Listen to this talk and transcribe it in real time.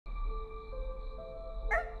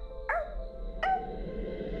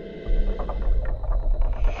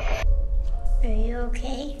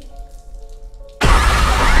okay?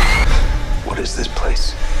 What is this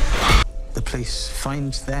place? The place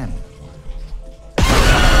finds them.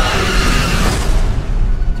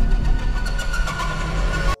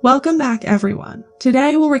 Welcome back, everyone.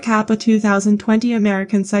 Today we'll recap a 2020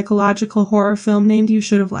 American psychological horror film named You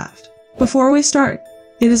Should Have Left. Before we start,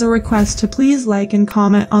 it is a request to please like and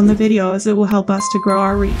comment on the video as it will help us to grow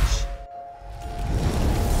our reach.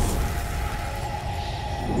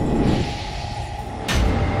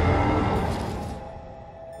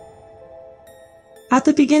 At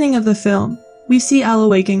the beginning of the film, we see Ella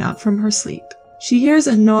waking up from her sleep. She hears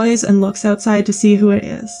a noise and looks outside to see who it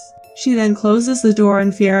is. She then closes the door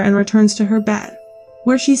in fear and returns to her bed,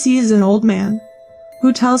 where she sees an old man,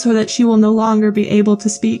 who tells her that she will no longer be able to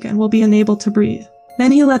speak and will be unable to breathe.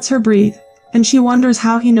 Then he lets her breathe, and she wonders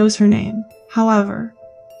how he knows her name. However,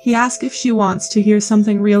 he asks if she wants to hear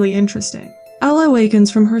something really interesting. Ella awakens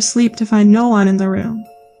from her sleep to find no one in the room.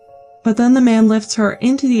 But then the man lifts her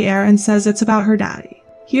into the air and says it's about her daddy.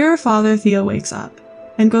 Here her father Theo wakes up,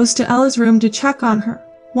 and goes to Ella's room to check on her.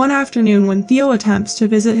 One afternoon when Theo attempts to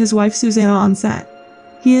visit his wife Susanna on set,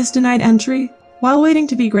 he is denied entry. While waiting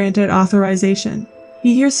to be granted authorization,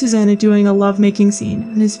 he hears Susanna doing a love-making scene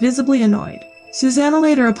and is visibly annoyed. Susanna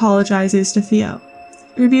later apologizes to Theo,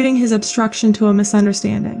 attributing his obstruction to a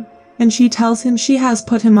misunderstanding, and she tells him she has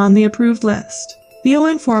put him on the approved list. Theo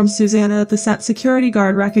informs Susanna that the set security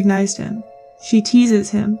guard recognized him. She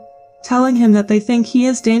teases him, telling him that they think he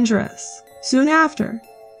is dangerous. Soon after,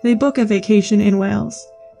 they book a vacation in Wales,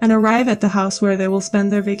 and arrive at the house where they will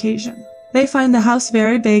spend their vacation. They find the house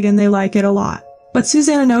very big and they like it a lot. But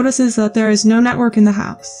Susanna notices that there is no network in the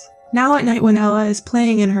house. Now at night when Ella is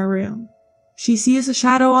playing in her room, she sees a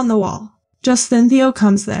shadow on the wall. Just then Theo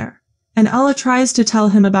comes there, and Ella tries to tell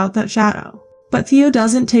him about that shadow. But Theo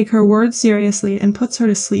doesn't take her words seriously and puts her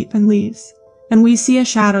to sleep and leaves, and we see a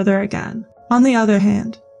shadow there again. On the other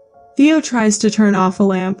hand, Theo tries to turn off a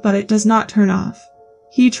lamp but it does not turn off.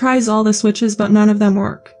 He tries all the switches but none of them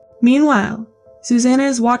work. Meanwhile, Susanna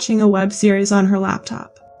is watching a web series on her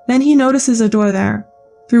laptop. Then he notices a door there,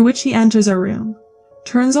 through which he enters a room,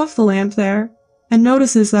 turns off the lamp there, and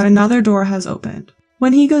notices that another door has opened.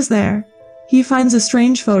 When he goes there, he finds a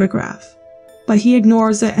strange photograph, but he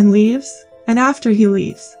ignores it and leaves, and after he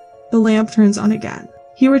leaves, the lamp turns on again.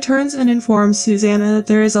 He returns and informs Susanna that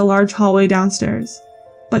there is a large hallway downstairs,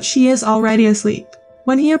 but she is already asleep.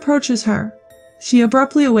 When he approaches her, she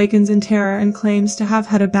abruptly awakens in terror and claims to have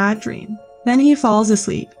had a bad dream. Then he falls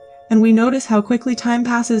asleep, and we notice how quickly time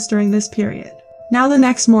passes during this period. Now the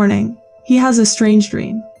next morning, he has a strange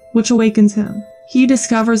dream, which awakens him. He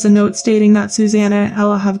discovers a note stating that Susanna and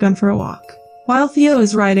Ella have gone for a walk. While Theo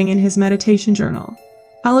is writing in his meditation journal,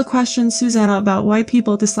 Ella questions Susanna about why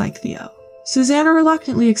people dislike Theo. Susanna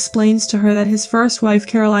reluctantly explains to her that his first wife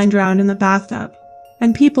Caroline drowned in the bathtub,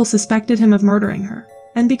 and people suspected him of murdering her.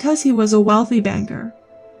 And because he was a wealthy banker,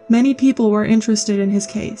 many people were interested in his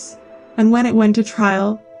case, and when it went to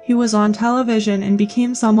trial, he was on television and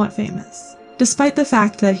became somewhat famous, despite the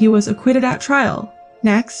fact that he was acquitted at trial.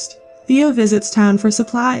 Next, Theo visits town for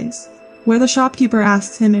supplies, where the shopkeeper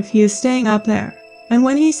asks him if he is staying up there, and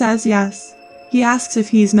when he says yes, he asks if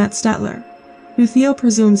he's met Stetler, who Theo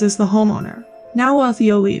presumes is the homeowner. Now while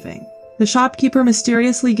Theo leaving, the shopkeeper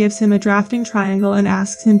mysteriously gives him a drafting triangle and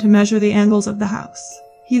asks him to measure the angles of the house.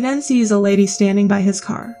 He then sees a lady standing by his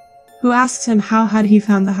car, who asks him how had he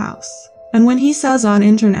found the house. And when he says on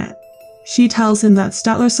internet, she tells him that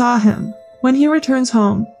Stetler saw him. When he returns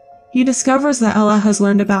home, he discovers that Ella has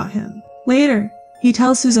learned about him. Later, he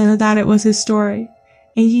tells Susanna that it was his story,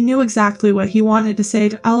 and he knew exactly what he wanted to say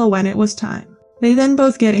to Ella when it was time. They then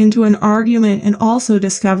both get into an argument and also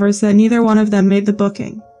discovers that neither one of them made the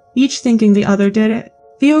booking, each thinking the other did it.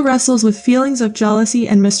 Theo wrestles with feelings of jealousy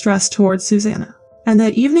and mistrust towards Susanna. And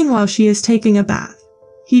that evening while she is taking a bath,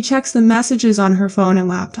 he checks the messages on her phone and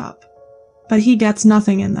laptop, but he gets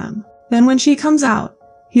nothing in them. Then when she comes out,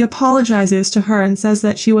 he apologizes to her and says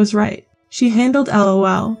that she was right. She handled Ella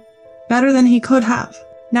well, better than he could have.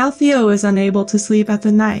 Now Theo is unable to sleep at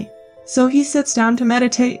the night, so he sits down to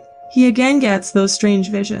meditate. He again gets those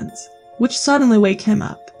strange visions, which suddenly wake him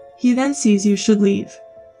up. He then sees You Should Leave,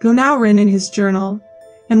 go now written in his journal,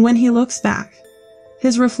 and when he looks back,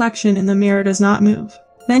 his reflection in the mirror does not move.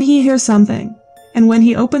 Then he hears something, and when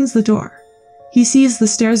he opens the door, he sees the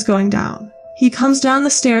stairs going down. He comes down the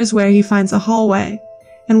stairs where he finds a hallway,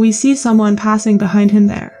 and we see someone passing behind him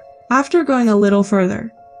there. After going a little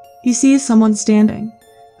further, he sees someone standing,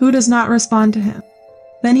 who does not respond to him.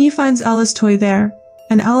 Then he finds Ella's toy there,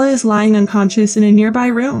 and Ella is lying unconscious in a nearby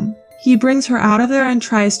room. He brings her out of there and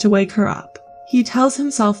tries to wake her up. He tells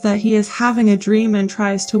himself that he is having a dream and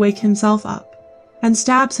tries to wake himself up, and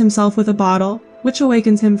stabs himself with a bottle, which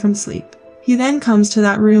awakens him from sleep. He then comes to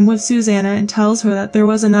that room with Susanna and tells her that there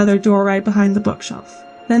was another door right behind the bookshelf.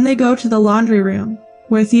 Then they go to the laundry room,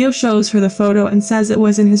 where Theo shows her the photo and says it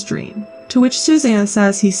was in his dream, to which Susanna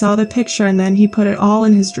says he saw the picture and then he put it all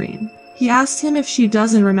in his dream. He asks him if she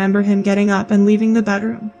doesn't remember him getting up and leaving the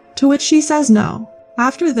bedroom, to which she says no.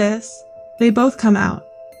 After this, they both come out,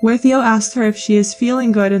 where Theo asks her if she is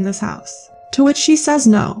feeling good in this house, to which she says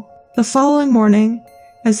no. The following morning,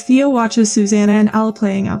 as Theo watches Susanna and Ella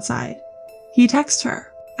playing outside, he texts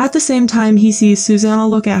her. At the same time, he sees Susanna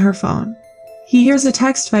look at her phone. He hears a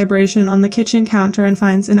text vibration on the kitchen counter and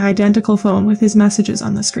finds an identical phone with his messages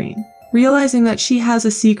on the screen. Realizing that she has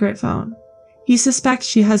a secret phone, he suspects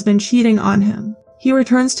she has been cheating on him. He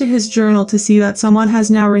returns to his journal to see that someone has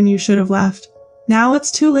now written "You should have left. Now it's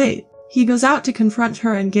too late." He goes out to confront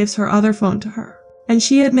her and gives her other phone to her, and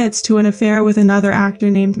she admits to an affair with another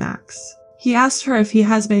actor named Max. He asks her if he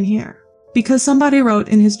has been here, because somebody wrote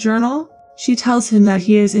in his journal. She tells him that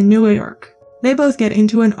he is in New York. They both get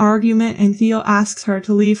into an argument and Theo asks her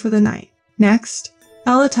to leave for the night. Next,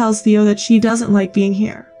 Ella tells Theo that she doesn't like being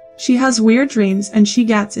here. She has weird dreams and she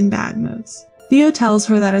gets in bad moods. Theo tells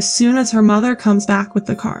her that as soon as her mother comes back with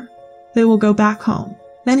the car, they will go back home.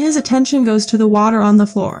 Then his attention goes to the water on the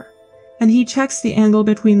floor, and he checks the angle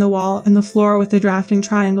between the wall and the floor with the drafting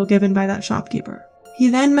triangle given by that shopkeeper. He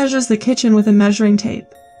then measures the kitchen with a measuring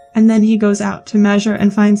tape, and then he goes out to measure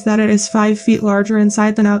and finds that it is 5 feet larger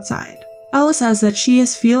inside than outside. Ella says that she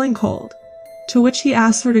is feeling cold, to which he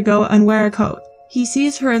asks her to go and wear a coat. He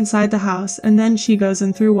sees her inside the house and then she goes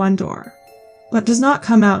in through one door, but does not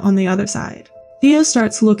come out on the other side. Theo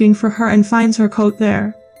starts looking for her and finds her coat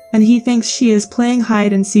there, and he thinks she is playing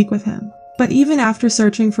hide and seek with him. But even after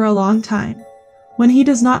searching for a long time, when he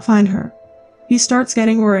does not find her, he starts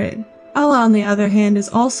getting worried. Ella, on the other hand, is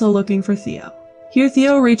also looking for Theo. Here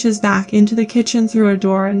Theo reaches back into the kitchen through a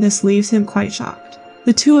door and this leaves him quite shocked.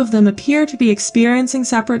 The two of them appear to be experiencing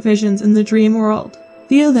separate visions in the dream world.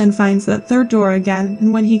 Theo then finds that third door again,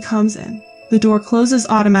 and when he comes in, the door closes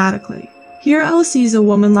automatically. Here Ella sees a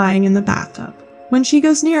woman lying in the bathtub. When she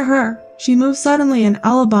goes near her, she moves suddenly and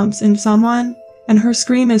Ella bumps into someone, and her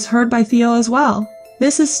scream is heard by Theo as well.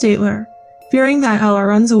 This is Statler. Fearing that, Ella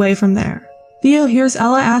runs away from there. Theo hears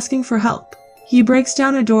Ella asking for help. He breaks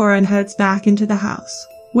down a door and heads back into the house,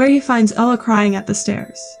 where he finds Ella crying at the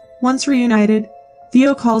stairs. Once reunited,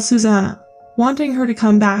 Theo calls Susanna, wanting her to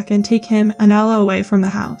come back and take him and Ella away from the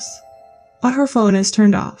house. But her phone is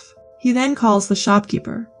turned off. He then calls the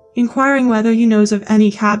shopkeeper, inquiring whether he knows of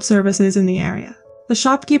any cab services in the area. The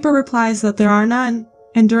shopkeeper replies that there are none,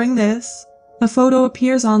 and during this, a photo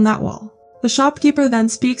appears on that wall. The shopkeeper then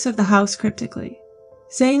speaks of the house cryptically,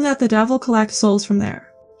 saying that the devil collects souls from there.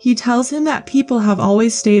 He tells him that people have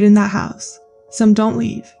always stayed in that house, some don't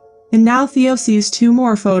leave. And now Theo sees 2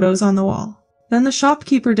 more photos on the wall. Then the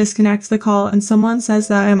shopkeeper disconnects the call and someone says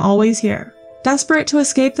that "I'm always here." Desperate to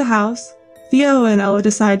escape the house, Theo and Ella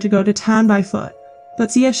decide to go to town by foot,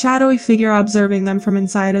 but see a shadowy figure observing them from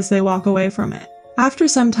inside as they walk away from it. After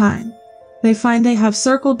some time, they find they have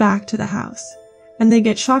circled back to the house, and they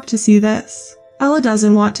get shocked to see this. Ella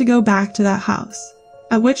doesn't want to go back to that house,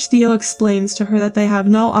 at which Theo explains to her that they have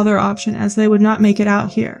no other option as they would not make it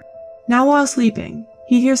out here. Now while sleeping,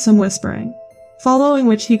 he hears some whispering, following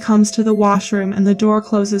which he comes to the washroom and the door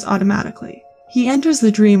closes automatically. He enters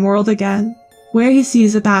the dream world again, where he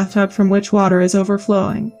sees a bathtub from which water is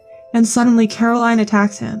overflowing, and suddenly Caroline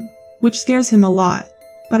attacks him, which scares him a lot,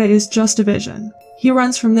 but it is just a vision. He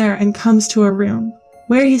runs from there and comes to a room,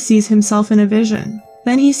 where he sees himself in a vision.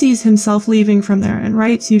 Then he sees himself leaving from there and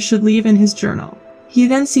writes "You should leave" in his journal. He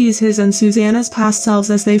then sees his and Susanna's past selves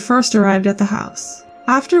as they first arrived at the house,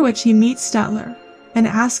 after which he meets Statler, and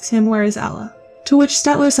asks him where is Ella, to which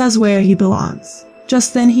Statler says where he belongs.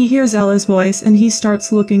 Just then he hears Ella's voice and he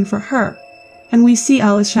starts looking for her, and we see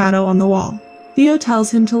Ella's shadow on the wall. Theo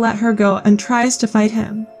tells him to let her go and tries to fight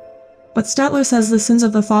him, but Statler says the sins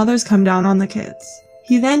of the fathers come down on the kids.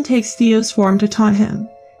 He then takes Theo's form to taunt him,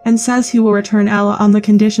 and says he will return Ella on the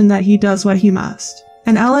condition that he does what he must.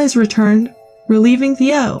 And Ella is returned, relieving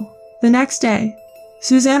Theo. The next day,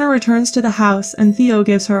 Susanna returns to the house and Theo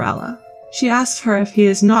gives her Ella. She asks her if he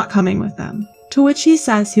is not coming with them, to which he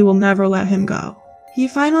says he will never let him go. He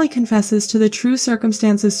finally confesses to the true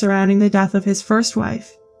circumstances surrounding the death of his first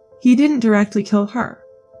wife. He didn't directly kill her,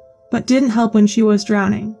 but didn't help when she was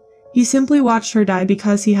drowning. He simply watched her die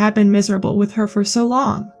because he had been miserable with her for so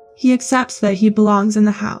long. He accepts that he belongs in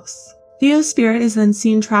the house. Theo's spirit is then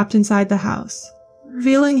seen trapped inside the house,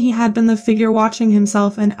 revealing he had been the figure watching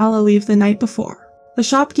himself and Ella leave the night before. The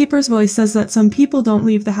shopkeeper's voice says that some people don't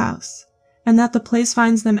leave the house, and that the place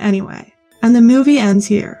finds them anyway. And the movie ends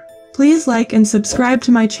here. Please like and subscribe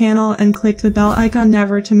to my channel and click the bell icon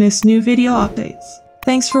never to miss new video updates.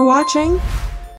 Thanks for watching!